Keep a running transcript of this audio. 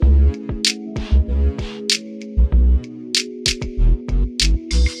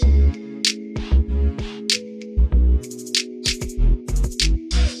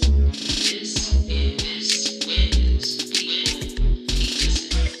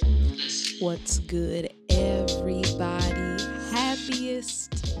What's good, everybody?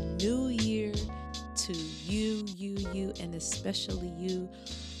 Happiest New Year to you, and especially you.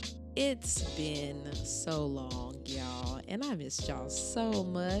 It's been so long, y'all, and I missed y'all so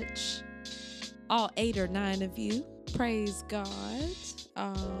much. All 8 or 9 of you. Praise God.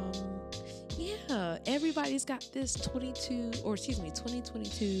 Yeah, everybody's got this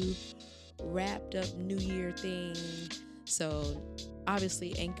 2022 wrapped up New Year thing. So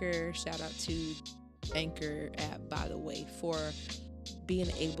obviously Anchor, shout out to Anchor app, by the way, for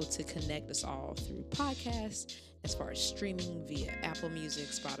being able to connect us all through podcasts as far as streaming via Apple Music,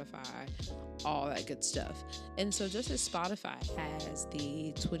 Spotify, all that good stuff. And so just as Spotify has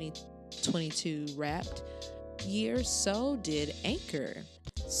the 2022 wrapped year, so did Anchor.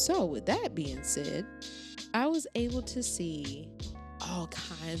 So with that being said, I was able to see all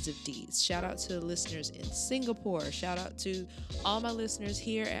kinds of deeds. Shout out to the listeners in Singapore. Shout out to all my listeners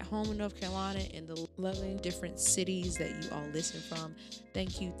here at home in North Carolina in the lovely different cities that you all listen from.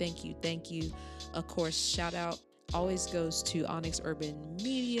 Thank you. Of course, shout out always goes to Onyx Urban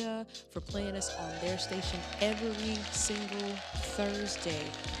Media for playing us on their station every single Thursday,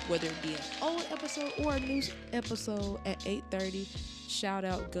 whether it be an old episode or a new episode at 8:30. Shout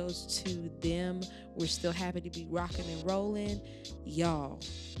out goes to them. We're still happy to be rocking and rolling. Y'all,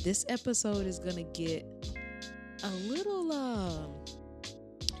 this episode is going to get a little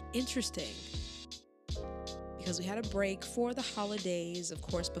interesting because we had a break for the holidays, of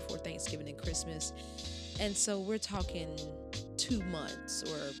course, before Thanksgiving and Christmas. And so we're talking 2 months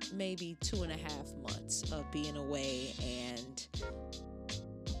or maybe 2.5 months of being away. And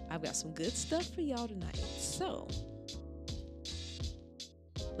I've got some good stuff for y'all tonight. So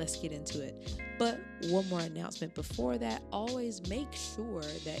let's get into it. But one more announcement before that. Always make sure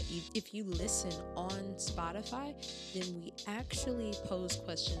that if you listen on Spotify, then we actually pose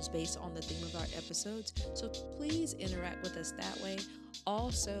questions based on the theme of our episodes. So please interact with us that way.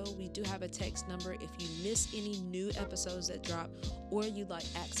 Also, we do have a text number if you miss any new episodes that drop or you'd like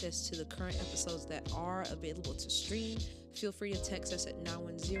access to the current episodes that are available to stream. Feel free to text us at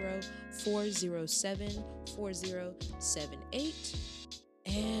 910-407-4078.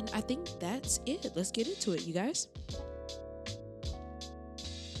 And I think that's it. Let's get into it, you guys.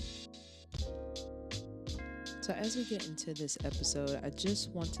 So as we get into this episode, I just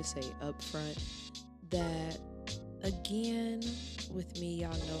want to say up front that, again, with me,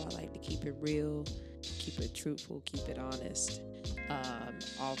 y'all know I like to keep it real, keep it truthful, keep it honest.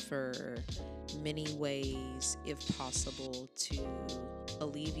 Offer many ways, if possible, to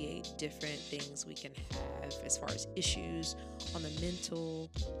alleviate different things we can have as far as issues on the mental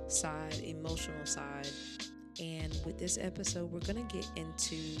side, emotional side. And with this episode, we're going to get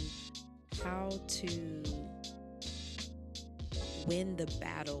into how to win the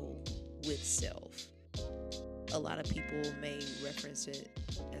battle with self. A lot of people may reference it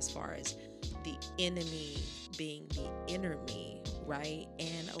as far as the enemy being the inner me, right?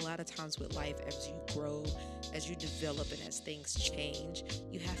 And a lot of times with life, as you grow, as you develop, and as things change,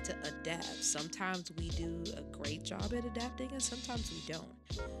 you have to adapt. Sometimes we do a great job at adapting, and sometimes we don't.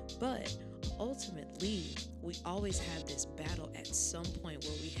 But ultimately, we always have this battle at some point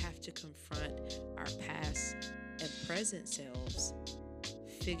where we have to confront our past and present selves,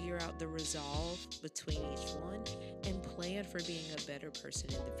 figure out the resolve between each one, and plan for being a better person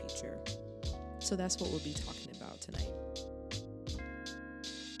in the future. So that's what we'll be talking about tonight.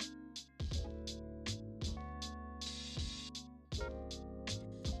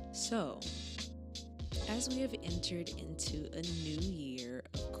 So, as we have entered into a new year,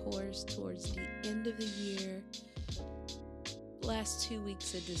 of course, towards the end of the year, last 2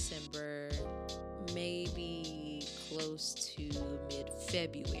 weeks of December, maybe close to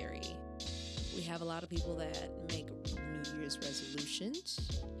mid-February, we have a lot of people that make New Year's resolutions,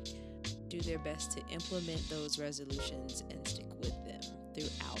 do their best to implement those resolutions and stick with them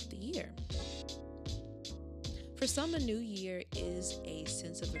throughout the year. For some, a new year is a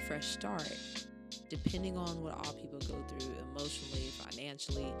sense of a fresh start, depending on what all people go through emotionally,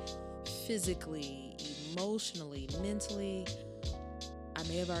 financially, physically, emotionally, mentally. I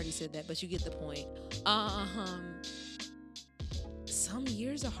may have already said that, but you get the point. Some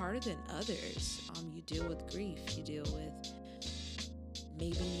years are harder than others. You deal with grief. You deal with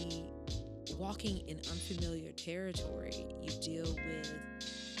maybe walking in unfamiliar territory. You deal with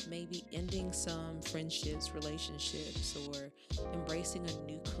maybe ending some friendships, relationships, or embracing a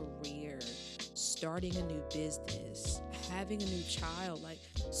new career, starting a new business, having a new child. Like,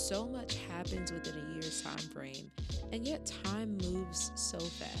 so much happens within a year's time frame, and yet time moves so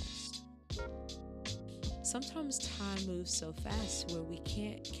fast. sometimes time moves so fast where we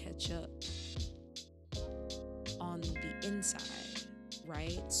can't catch up on the inside,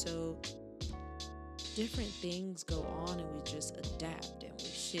 right? So different things go on and we just adapt and we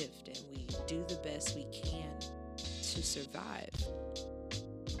shift and we do the best we can to survive.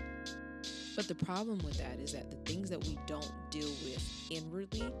 But the problem with that is that the things that we don't deal with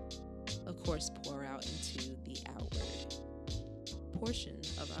inwardly, of course, pour out into the outward portion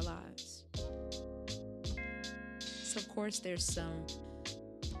of our lives. So, of course, there's some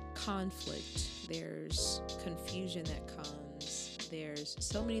conflict, there's confusion that comes, there's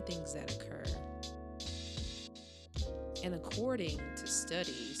so many things that occur. And according to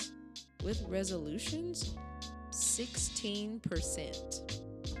studies, with resolutions, 16%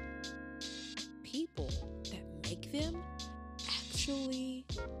 people that make them actually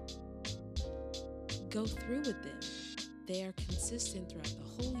go through with them. They are consistent throughout the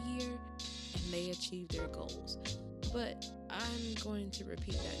whole year and they achieve their goals. But I'm going to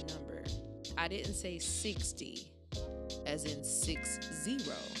repeat that number. I didn't say 60 as in 60.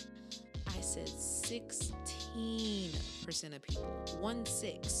 I said 16% of people,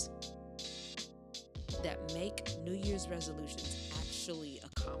 16, that make New Year's resolutions actually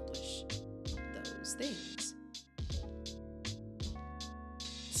accomplish those things.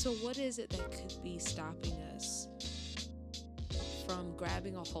 So what is it that could be stopping us from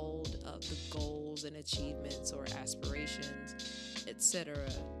grabbing a hold of the goals and achievements or aspirations, etc.,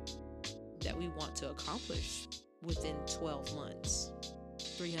 that we want to accomplish within 12 months,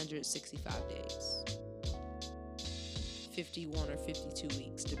 365 days, 51 or 52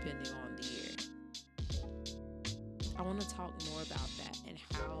 weeks, depending on the year? I want to talk more about that and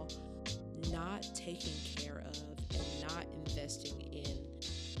how not taking care of and not investing in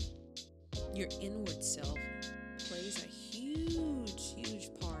your inward self plays a huge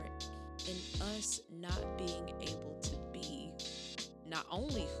part in us not being able to be not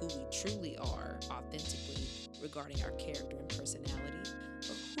only who we truly are authentically regarding our character and personality,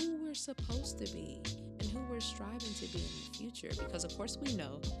 but who we're supposed to be and who we're striving to be in the future. Because of course we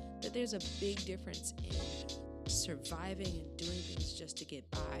know that there's a big difference in surviving and doing things just to get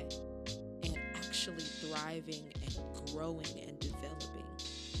by and actually thriving and growing and developing.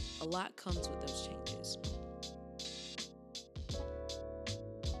 A lot comes with those changes.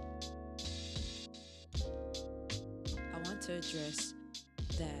 I want to address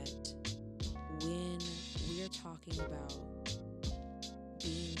that when we're talking about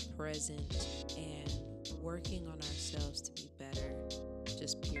being present and working on ourselves to be better,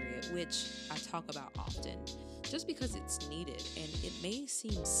 just period, which I talk about often, just because it's needed. And it may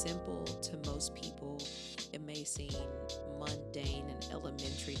seem simple to most people. It may seem mundane and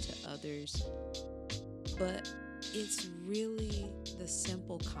elementary to others, but it's really the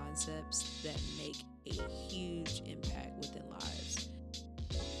simple concepts that make a huge impact within lives.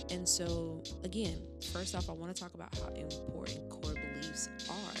 And so, again, first off, I want to talk about how important core beliefs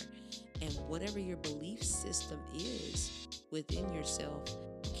are. And whatever your belief system is within yourself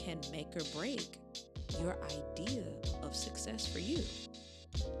can make or break your idea of success for you.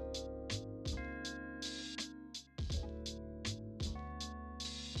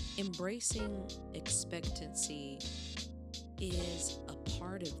 Embracing expectancy is a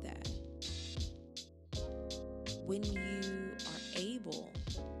part of that. When you are able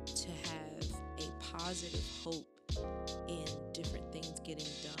to have a positive hope in different things getting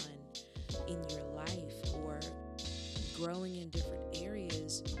done in your life or growing in different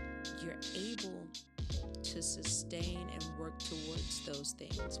areas, you're able to sustain and work towards those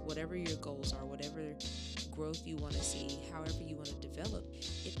things. Whatever your goals are, whatever growth you want to see, however you want to develop,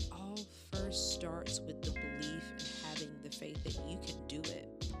 it all first starts with the belief and having the faith that you can do it,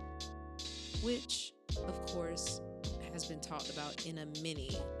 which, of course, has been talked about in a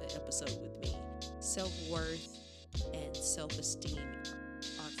mini episode with me. Self-worth and self-esteem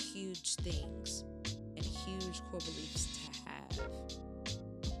are huge things and huge core beliefs to have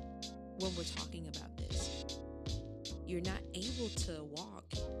when we're talking about this. You're not able to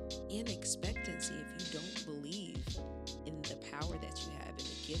walk in expectancy if you don't believe in the power that you have, in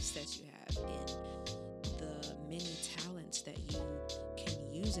the gifts that you have, in the many talents that you can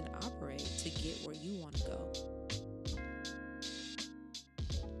use and operate to get where you want to go.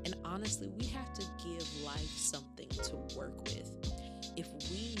 And honestly, we have to give life something to work with. If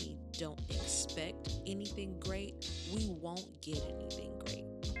we don't expect anything great, we won't get anything great.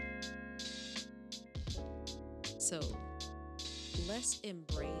 So let's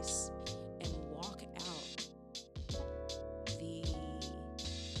embrace and walk out the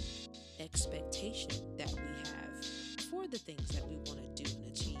expectation that we have for the things that we want to do and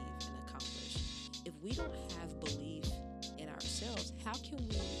achieve and accomplish. If we don't have belief in ourselves, how can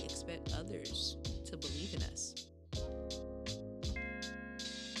we expect others to believe in us?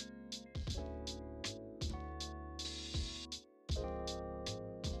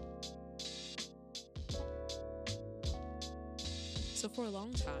 So for a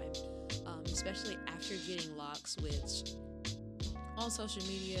long time, especially after getting locks, which on social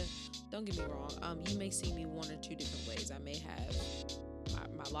media, don't get me wrong, you may see me one or two different ways. I may have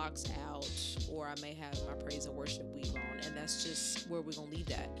my locks out, or I may have my praise and worship weave on, and that's just where we're gonna leave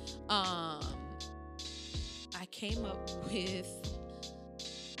that. I came up with,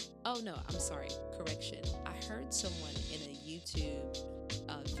 oh no, I'm sorry, correction. I heard someone in a YouTube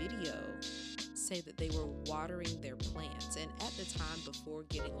video say that they were watering their plants, and at the time before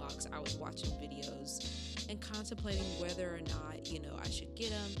getting locks, I was watching videos and contemplating whether or not, I should get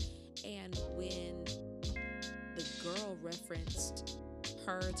them. And when the girl referenced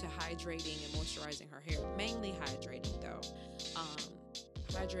her to hydrating and moisturizing her hair, mainly hydrating though,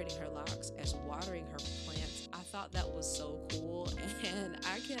 hydrating her locks as watering her plants, I thought that was so cool, and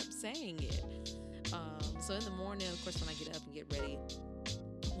I kept saying it. So in the morning, of course, when I get up and get ready,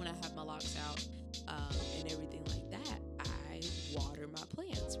 when I have my locks out and everything like that, I water my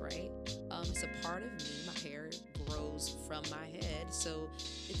plants, right? It's a part of me. My hair grows from my head, so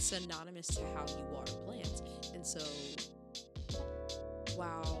it's synonymous to how you water plants. And so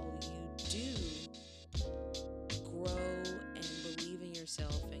while you do grow and believe in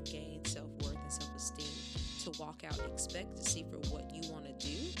yourself and gain self-worth and self-esteem to walk out expectancy for what you want to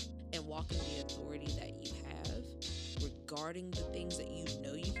do and walk in the authority that you have regarding the things that you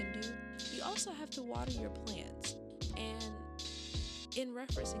know you can do, you also have to water your plants. And in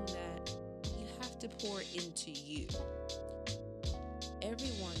referencing that, you have to pour into you.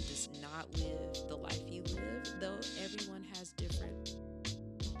 Everyone does not live the life you live, though everyone has different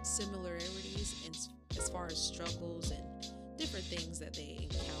similarities as far as struggles and different things that they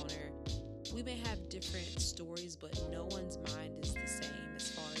encounter. We may have different stories, but no one's mind is the same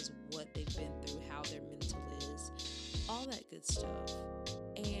as far as what they've been through, how their mental is, all that good stuff.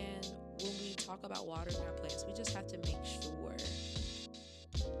 And when we talk about watering our plants, we just have to make sure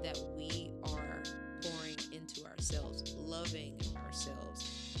that we are pouring into ourselves, loving ourselves,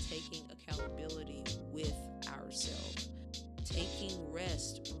 taking accountability with ourselves, taking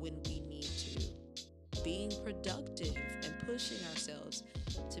rest when we need to, being productive and pushing ourselves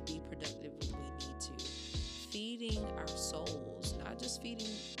to be productive when we need to, feeding our souls, not just feeding,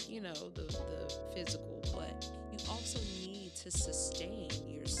 the physical, but you also need to sustain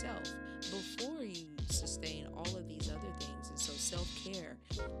yourself before you sustain all of these other things. And so self-care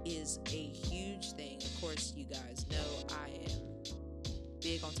is a huge thing. Of course, you guys know I am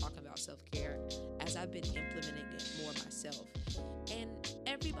big on talking about self-care as I've been implementing it more myself. And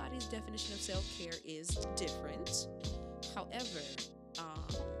everybody's definition of self-care is different. However,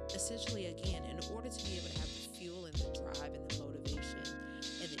 essentially, again, in order to be able to have the fuel and the drive and the motivation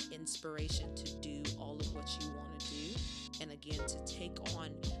and the inspiration to do all of what you want to do, and again, to take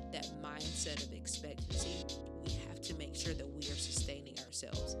on that mindset of expectancy, we have to make sure that we are sustaining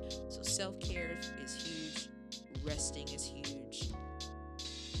ourselves. So self-care is huge. Resting is huge.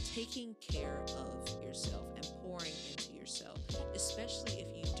 Taking care of yourself and pouring into yourself, especially if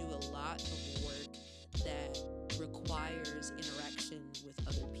you do a lot of work that requires interaction with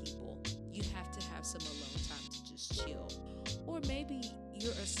other people. You have to have some alone time to just chill. Or maybe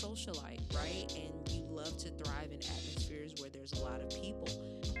you're a socialite, right? And you love to thrive in atmospheres where there's a lot of people.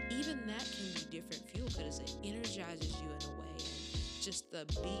 Even that can be different fuel because it energizes you in a way. And just the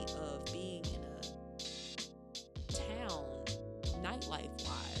beat of being in a town, nightlife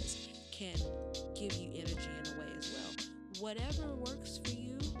wise, can give you energy in a way as well. Whatever works for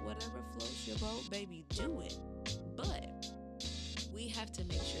you, whatever floats your boat, baby, do it. But we have to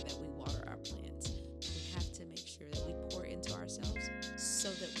make sure that we water our plants. We have to make sure that we pour into ourselves so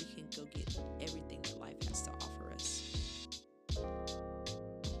that we can go get everything that life has to offer us.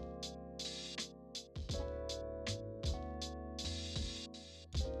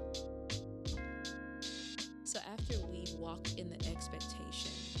 So after we walk in the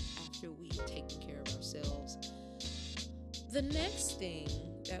expectation, after we've taken care of ourselves, the next thing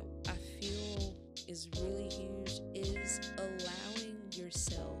that I feel is really huge is allowing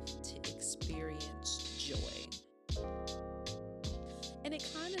yourself to experience joy. And it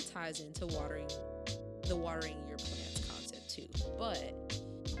kind of ties into watering your plants concept too. But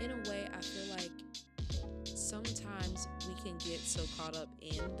in a way, I feel like sometimes we can get so caught up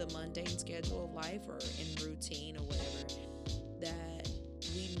in the mundane schedule of life or in routine or whatever that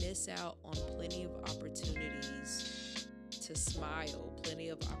we miss out on plenty of opportunities to smile, plenty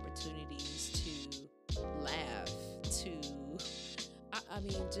of opportunities to laugh, to, I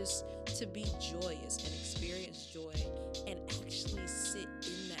mean, just to be joyous and experience joy and actually sit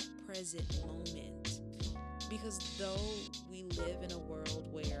in that present moment. Because though we live in a world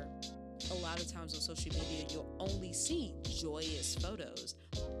where a lot of times on social media you'll only see joyous photos,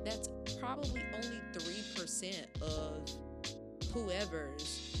 that's probably only 3% of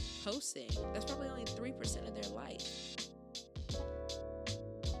whoever's posting. That's probably only 3% of their life.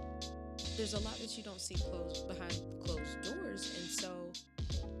 There's a lot that you don't see behind closed doors, and so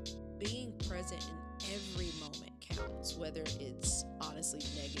being present in every moment counts, whether it's honestly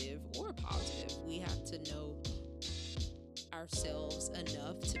negative or positive. We have to know ourselves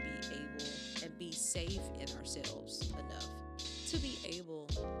enough to be able and be safe in ourselves enough to be able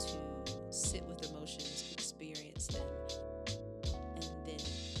to sit with emotions, experience them, and then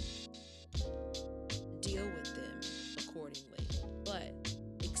deal with them accordingly. But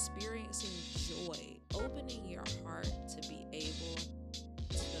experiencing joy, opening your heart to be able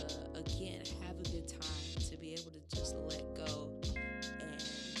to, again, have a good time, to be able to just let go and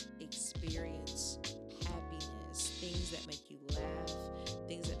experience happiness, things that make you laugh,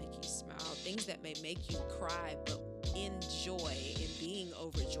 things that make you smile, things that may make you cry, but in joy, in being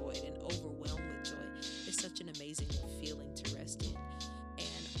overjoyed and overwhelmed with joy is such an amazing feeling to rest in.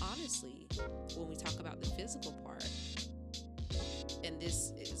 And honestly, when we talk about the physical part, and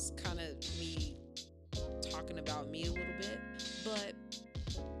this is kind of me talking about me a little bit, but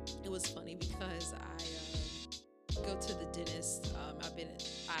it was funny because I go to the dentist.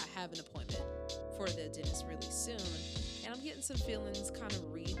 I have an appointment for the dentist really soon, and I'm getting some fillings kind of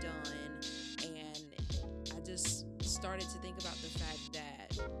redone, and I just started to think about the fact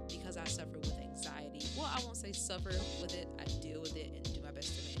that because I suffer with anxiety, well, I won't say suffer with it, I deal with it and do my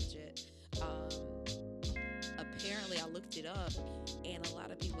best to manage it. Apparently I looked it up, and a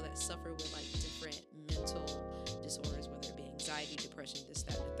lot of people that suffer with like different mental disorders, whether it be anxiety, depression, this,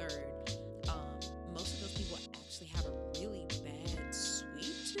 that, and the third, most of those people actually have a really bad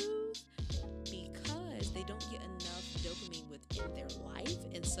sweet tooth because they don't get enough dopamine within their life.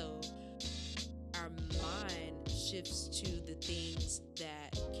 And so our mind shifts to the things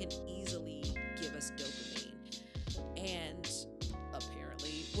that can easily give us dopamine. And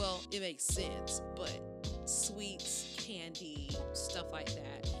apparently, well, it makes sense, but sweets, candy, stuff like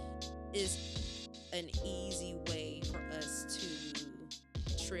that is an easy way for us to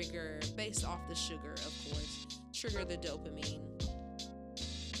trigger, based off the sugar, of course, trigger the dopamine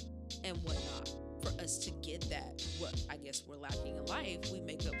and whatnot for us to get that, what I guess we're lacking in life, we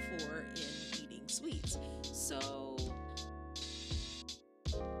make up for in eating sweets. So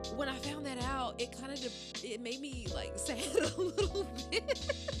when I found that out, it kind of, it made me like sad a little bit.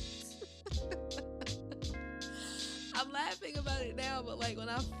 I'm laughing about it now, but like when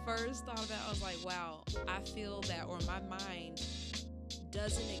I first thought about it, I was like, wow, I feel that, or my mind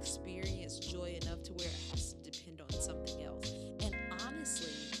doesn't experience joy enough to where it has to depend on something else. And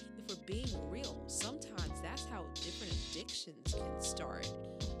honestly, if we're being real, sometimes that's how different addictions can start,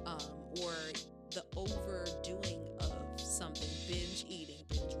 or the overdoing of something, binge eating,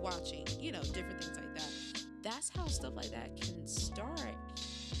 binge watching, different things like that. That's how stuff like that can start.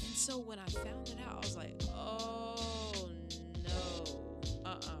 And so when I found it out, I was like, oh no,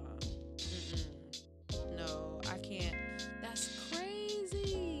 no, I can't. That's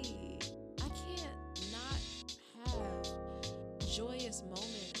crazy. I can't not have joyous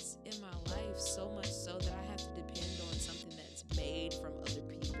moments in my life, so much so that I have to depend on something that's made from other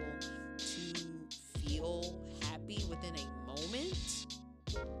people to feel happy within a moment.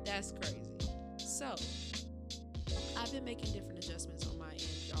 That's crazy. So I've been making different adjustments on my end,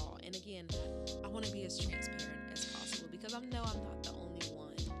 y'all. And again, I want to be as transparent as possible because I know I'm not the only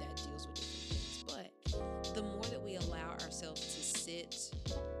one that deals with different things. But the more that we allow ourselves to sit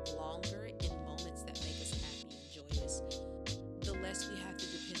longer in moments that make us happy and joyous, the less we have to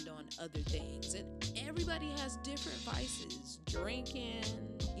depend on other things. And everybody has different vices. Drinking,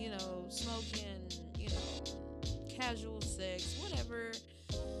 smoking, casual sex, whatever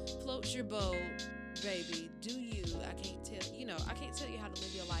floats your boat. Baby, do you. I can't tell you how to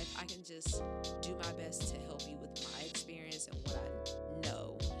live your life. I can just do my best to help you with my experience and what I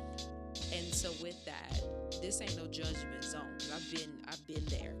know. And so with that, this ain't no judgment zone, because I've been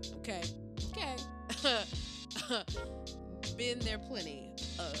there. Okay. Been there plenty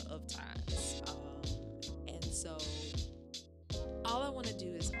of times. And so all I want to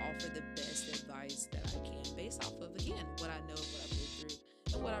do is offer the best advice that I can based off of, again, what I know, what I've been through,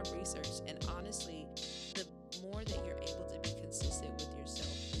 and what I've researched. And honestly, the more that you're able to be consistent with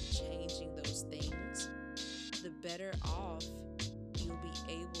yourself and changing those things, the better off you'll be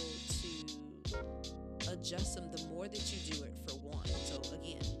able to adjust them, the more that you do it, for one. So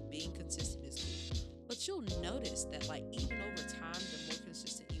again, being consistent is key. But you'll notice that, like, even over time, the more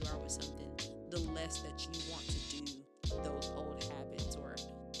consistent you are with something, the less that you want to do those old habits or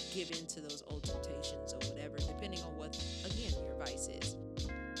give in to those old temptations or whatever, depending on what, again, your vice is.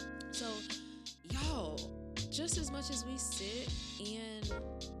 So, y'all, just as much as we sit in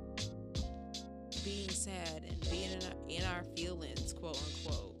being sad and being in our feelings, quote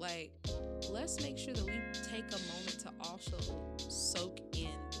unquote, like, let's make sure that we take a moment to also soak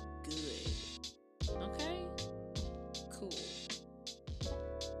in the good. Okay? Cool.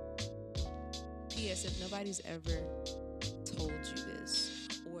 P.S. If nobody's ever told you this,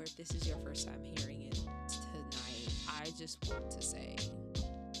 or if this is your first time hearing it tonight, I just want to say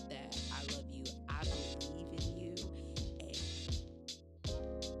that I love you. I believe in you.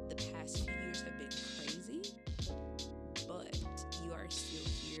 And the past few years have been crazy, but you are still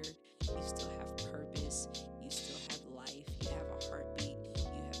here. You still have purpose. You still have life. You have a heartbeat.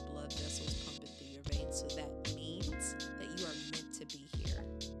 You have blood vessels pumping through your veins. So that means that you are meant to be here.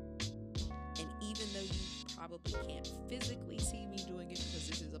 And even though you probably can't physically see me doing it because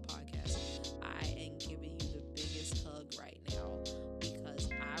this is a podcast, I am giving you the biggest hug right now because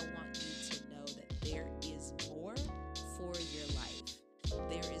I want you to know that there is more for your life.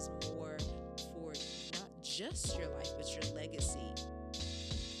 There is more for not just your life, but your legacy.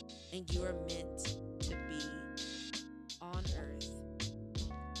 And you are meant to be on earth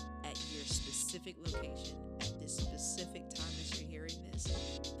at your specific location at this specific time that you're hearing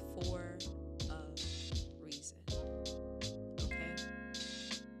this for a reason. Okay?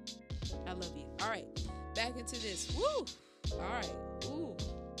 I love you. All right. Back into this. Woo! All right. Ooh.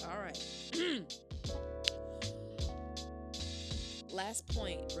 All right. Last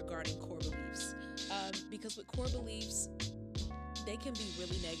point regarding core beliefs. Because with core beliefs, they can be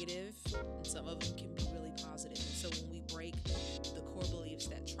really negative, and some of them can be really positive. And so when we break the core beliefs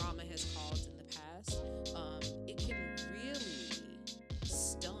that trauma has caused in the past, it can really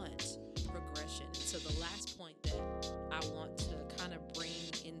stunt progression. And so the last point that I want to kind of bring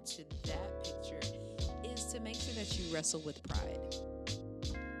into that picture is to make sure that you wrestle with pride.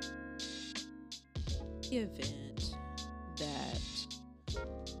 The event that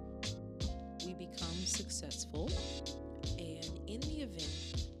we become successful, and in the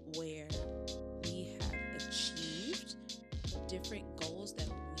event where we have achieved different goals that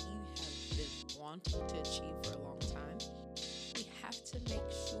we have been wanting to achieve for a long time, we have to make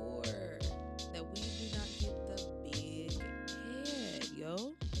sure that we do not get the big head,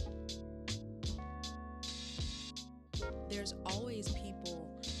 yo. There's always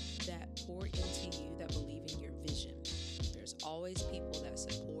people that pour into you that believe in your vision. There's always people that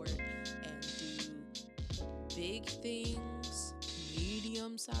support and do big things,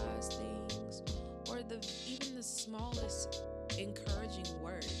 medium-sized things, or even the smallest encouraging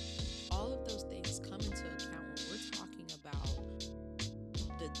word. All of those things come into account when we're talking about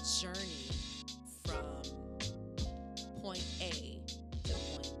the journey from point A to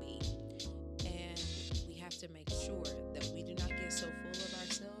point B. And we have to make sure that we do not get so full of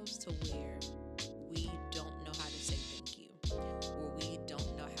ourselves to where we don't know how to say thank you, or we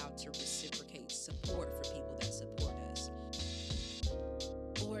don't know how to reciprocate support for people that support us,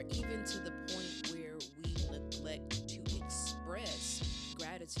 or even to the point where we neglect to express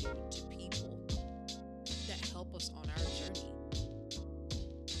gratitude to people that help us on our journey.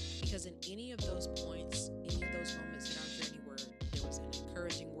 Because in any of those points, any of those moments in our journey where there was an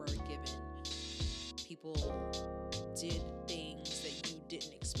encouraging word given, people did things that you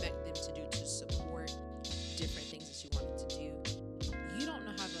didn't expect them to do to support different things that you wanted to do, you don't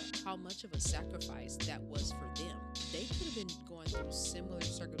know how much of a sacrifice that was for them. They could have been going through similar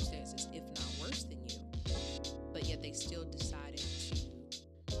circumstances, if not worse than you, but yet they still decided to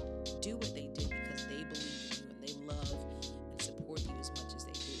do what they did because they believe in you and they love and support you as much as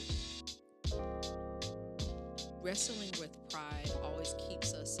they do. Wrestling with pride always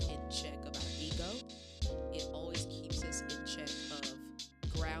keeps us in check of our ego. It always keeps us in check of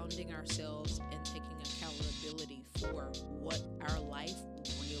grounding ourselves and taking accountability for what our life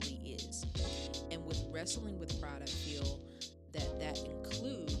really is. And with wrestling with pride, I feel that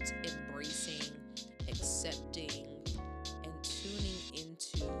includes embracing, accepting, and tuning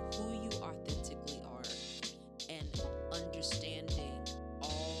into who you authentically are and understanding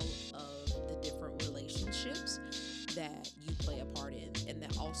all of the different relationships that you play a part in and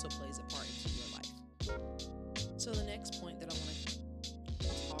that also plays a part into your life. So the next point that I want to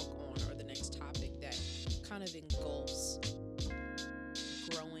talk on, or the next topic that kind of engulfs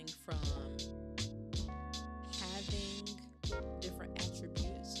growing from having different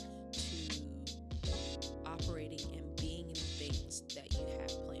attributes to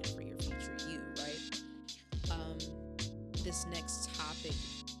this next topic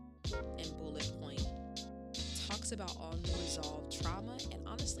and bullet point talks about unresolved trauma and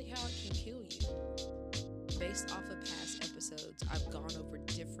honestly how it can kill you. Based off of past episodes, I've gone over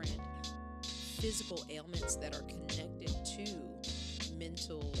different physical ailments that are connected to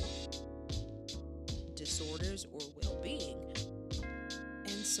mental disorders or well-being.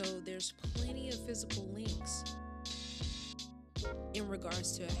 And so there's plenty of physical links in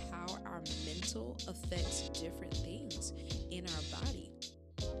regards to how our mental affects different things in our body.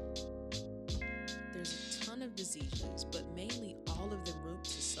 There's a ton of diseases, but mainly all of them root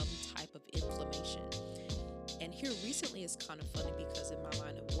to some type of inflammation. And here recently it's kind of funny because in my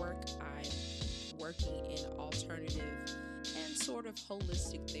line of work, I'm working in alternative and sort of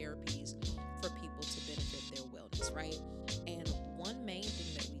holistic therapies for people to benefit their wellness, right? And one main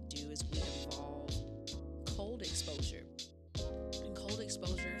thing that we do is we involve cold exposure. And cold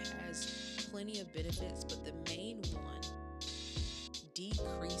exposure has plenty of benefits, but the main one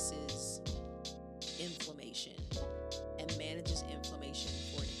decreases inflammation and manages inflammation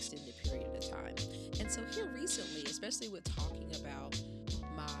for an extended period of time. And so here recently, especially with talking about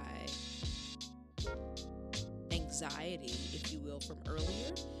my anxiety, if you will, from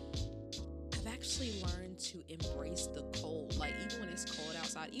earlier, I've actually learned to embrace the cold. Like even when it's cold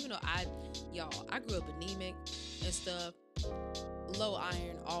outside, even though I grew up anemic and stuff, low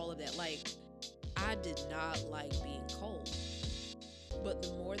iron, all of that. Like I did not like being cold. But the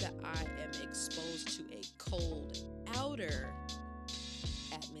more that I am exposed to a cold outer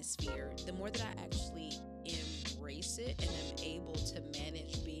atmosphere, the more that I actually embrace it and am able to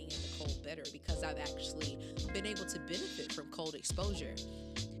manage being in the cold better, because I've actually been able to benefit from cold exposure.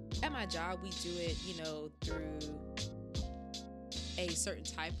 At my job, we do it, through a certain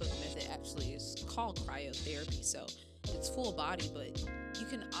type of method. Actually, it's called cryotherapy. So it's full body, but you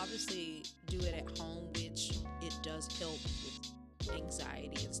can obviously do it at home, which it does help with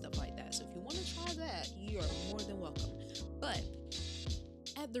anxiety and stuff like that. So if you want to try that, you are more than welcome. But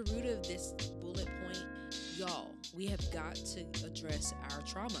at the root of this bullet point, y'all, we have got to address our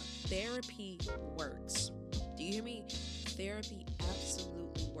trauma. Therapy works. Do you hear me? Therapy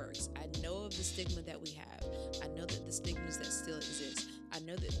absolutely works. I know of the stigma that we have. I know that the stigmas that still exist. I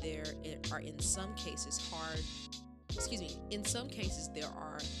know that there are in some cases in some cases there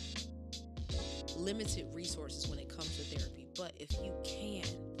are limited resources when it comes to therapy. But if you can,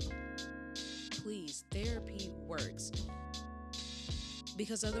 please, therapy works.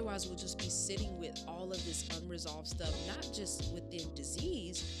 Because otherwise we'll just be sitting with all of this unresolved stuff, not just within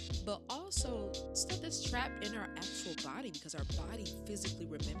disease, but also stuff that's trapped in our actual body, because our body physically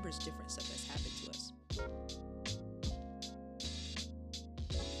remembers different stuff that's happened to us.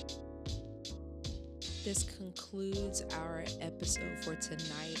 This concludes our episode for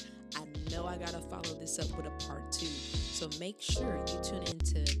tonight. I know I gotta follow this up with a part 2. So make sure you tune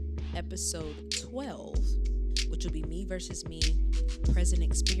into episode 12, which will be me versus me, present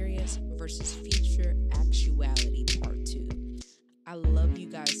experience versus future actuality, part 2. I love you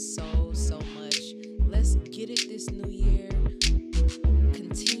guys so much. Let's get it this new year.